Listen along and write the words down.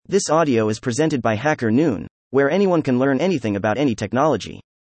This audio is presented by Hacker Noon, where anyone can learn anything about any technology.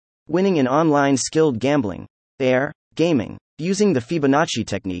 Winning in Online Skilled Gambling. Gaming. Using the Fibonacci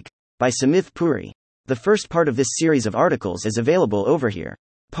Technique, by Samith Puri. The first part of this series of articles is available over here.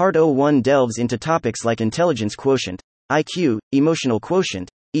 Part 01 delves into topics like intelligence quotient, IQ, emotional quotient,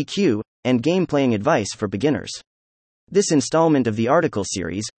 EQ, and game playing advice for beginners. This installment of the article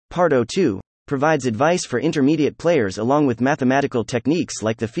series, Part 02, provides advice for intermediate players along with mathematical techniques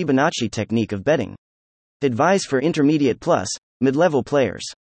like the Fibonacci technique of betting. Advice for intermediate plus, mid-level players.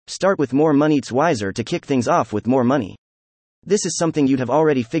 Start with more money. It's wiser to kick things off with more money. This is something you'd have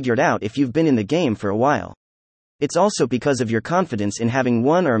already figured out if you've been in the game for a while. It's also because of your confidence in having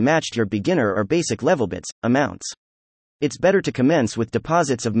won or matched your beginner or basic level bits, amounts. It's better to commence with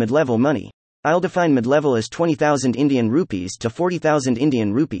deposits of mid-level money. I'll define mid-level as 20,000 Indian rupees to 40,000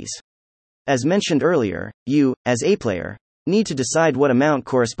 Indian rupees. As mentioned earlier, you, as a player, need to decide what amount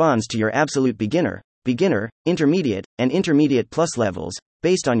corresponds to your absolute beginner, intermediate, and intermediate plus levels,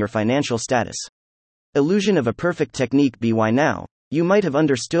 based on your financial status. Illusion of a perfect technique. By now, you might have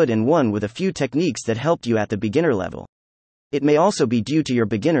understood and won with a few techniques that helped you at the beginner level. It may also be due to your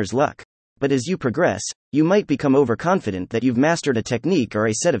beginner's luck. But as you progress, you might become overconfident that you've mastered a technique or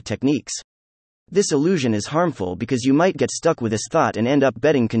a set of techniques. This illusion is harmful because you might get stuck with this thought and end up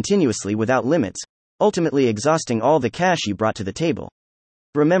betting continuously without limits, ultimately exhausting all the cash you brought to the table.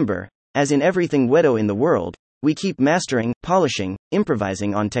 Remember, as in everything Wedo in the world, we keep mastering, polishing,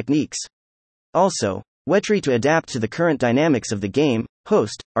 improvising on techniques. Also, Wetry to adapt to the current dynamics of the game,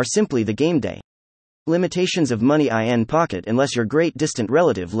 host, are simply the game day. Limitations of money in pocket. Unless your great distant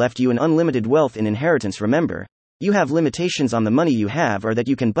relative left you an unlimited wealth in inheritance. Remember, you have limitations on the money you have or that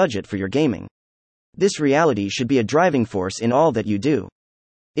you can budget for your gaming. This reality should be a driving force in all that you do.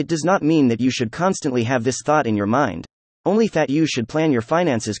 It does not mean that you should constantly have this thought in your mind, only that you should plan your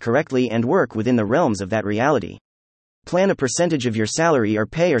finances correctly and work within the realms of that reality. Plan a percentage of your salary or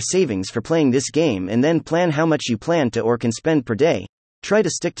pay or savings for playing this game and then plan how much you plan to or can spend per day. Try to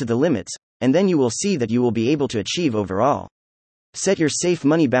stick to the limits, and then you will see that you will be able to achieve overall. Set your safe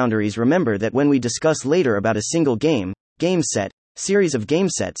money boundaries. Remember that when we discuss later about a single game set, series of game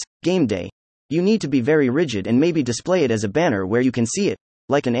sets, game day, you need to be very rigid and maybe display it as a banner where you can see it,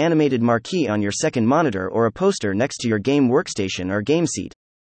 like an animated marquee on your second monitor or a poster next to your game workstation or game seat.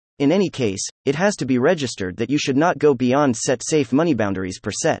 In any case, it has to be registered that you should not go beyond set safe money boundaries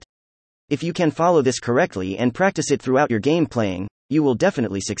per set. If you can follow this correctly and practice it throughout your game playing, you will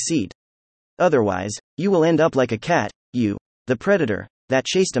definitely succeed. Otherwise, you will end up like a cat, the predator, that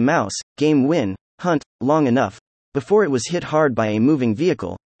chased a mouse, hunt, long enough, before it was hit hard by a moving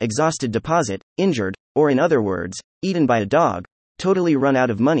vehicle, exhausted deposit, injured, or in other words, eaten by a dog, totally run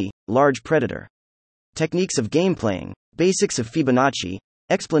out of money, large predator. Techniques of game playing, basics of Fibonacci,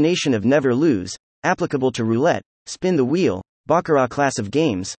 explanation of never lose, applicable to roulette, spin the wheel, baccarat class of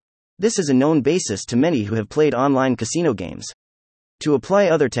games. This is a known basis to many who have played online casino games. To apply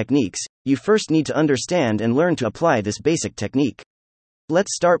other techniques, you first need to understand and learn to apply this basic technique.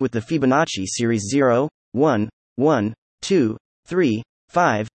 Let's start with the Fibonacci series 0, 1, 1, 2, 3,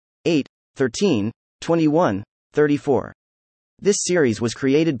 5, 8, 13, 21, 34. This series was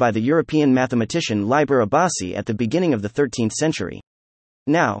created by the European mathematician Liber Abbasi at the beginning of the 13th century.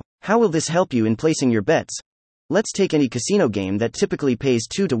 Now, how will this help you in placing your bets? Let's take any casino game that typically pays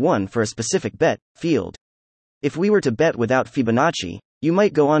 2 to 1 for a specific bet field. If we were to bet without Fibonacci, you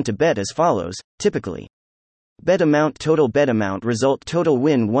might go on to bet as follows, typically. Bet amount, total bet amount, result, total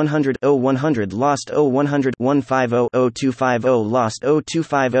win 100, 100 lost, 100, 150, 250 lost,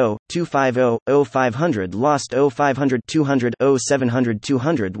 250, 250, 500 lost, 500, 200, 700,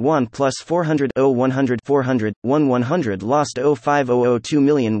 200 1 plus 400, 100, 400, 100 lost, 500,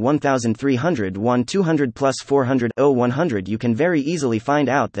 2,001,300 200 plus 400, 100. You can very easily find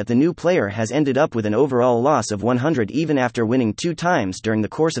out that the new player has ended up with an overall loss of 100 even after winning 2 times during the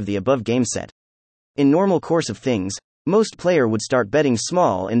course of the above game set. In normal course of things, most player would start betting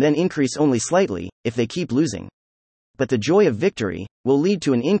small and then increase only slightly, if they keep losing. But the joy of victory will lead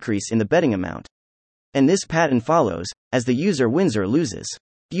to an increase in the betting amount. And this pattern follows, as the user wins or loses.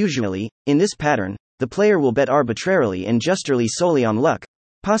 Usually, in this pattern, the player will bet arbitrarily and justly solely on luck,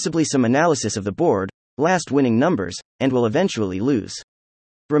 possibly some analysis of the board, last winning numbers, and will eventually lose.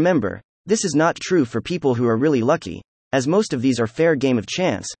 Remember, this is not true for people who are really lucky, as most of these are fair game of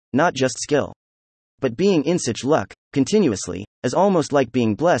chance, not just skill. But being in such luck, continuously, is almost like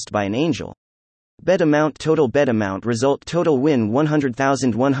being blessed by an angel. Bet amount, total bet amount, result, total win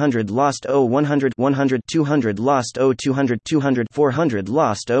 100,000, 100 lost, 100, 100, 200 lost, 200, 200, 400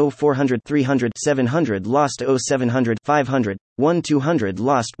 lost, 400, 300, 700 lost, 700, 500, 200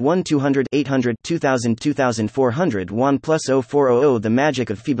 lost, 200, 800, 2000, 2400 1 plus 400. The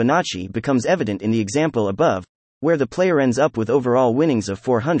magic of Fibonacci becomes evident in the example above, where the player ends up with overall winnings of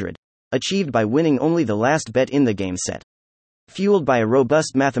 400, achieved by winning only the last bet in the game set. Fueled by a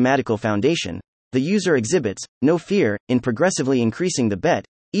robust mathematical foundation, the user exhibits no fear in progressively increasing the bet,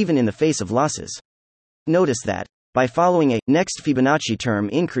 even in the face of losses. Notice that, by following a next Fibonacci term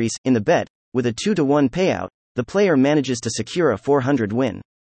increase in the bet, with a 2-to-1 payout, the player manages to secure a 400 win.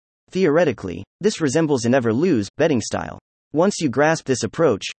 Theoretically, this resembles a never-lose betting style. Once you grasp this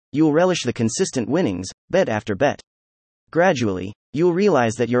approach, you'll relish the consistent winnings, bet after bet. Gradually, you'll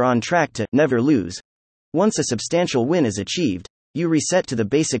realize that you're on track to never lose. Once a substantial win is achieved, you reset to the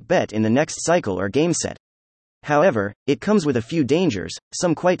basic bet in the next cycle or game set. However, it comes with a few dangers,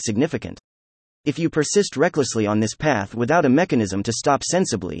 some quite significant. If you persist recklessly on this path without a mechanism to stop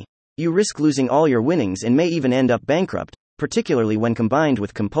sensibly, you risk losing all your winnings and may even end up bankrupt, particularly when combined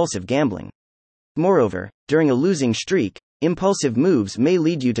with compulsive gambling. Moreover, during a losing streak, impulsive moves may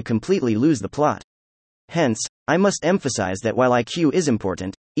lead you to completely lose the plot. Hence, I must emphasize that while IQ is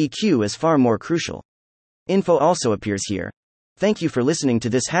important, EQ is far more crucial. Info also appears here. Thank you for listening to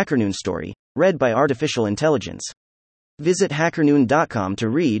this HackerNoon story, read by Artificial Intelligence. Visit hackernoon.com to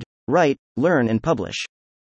read, write, learn, and publish.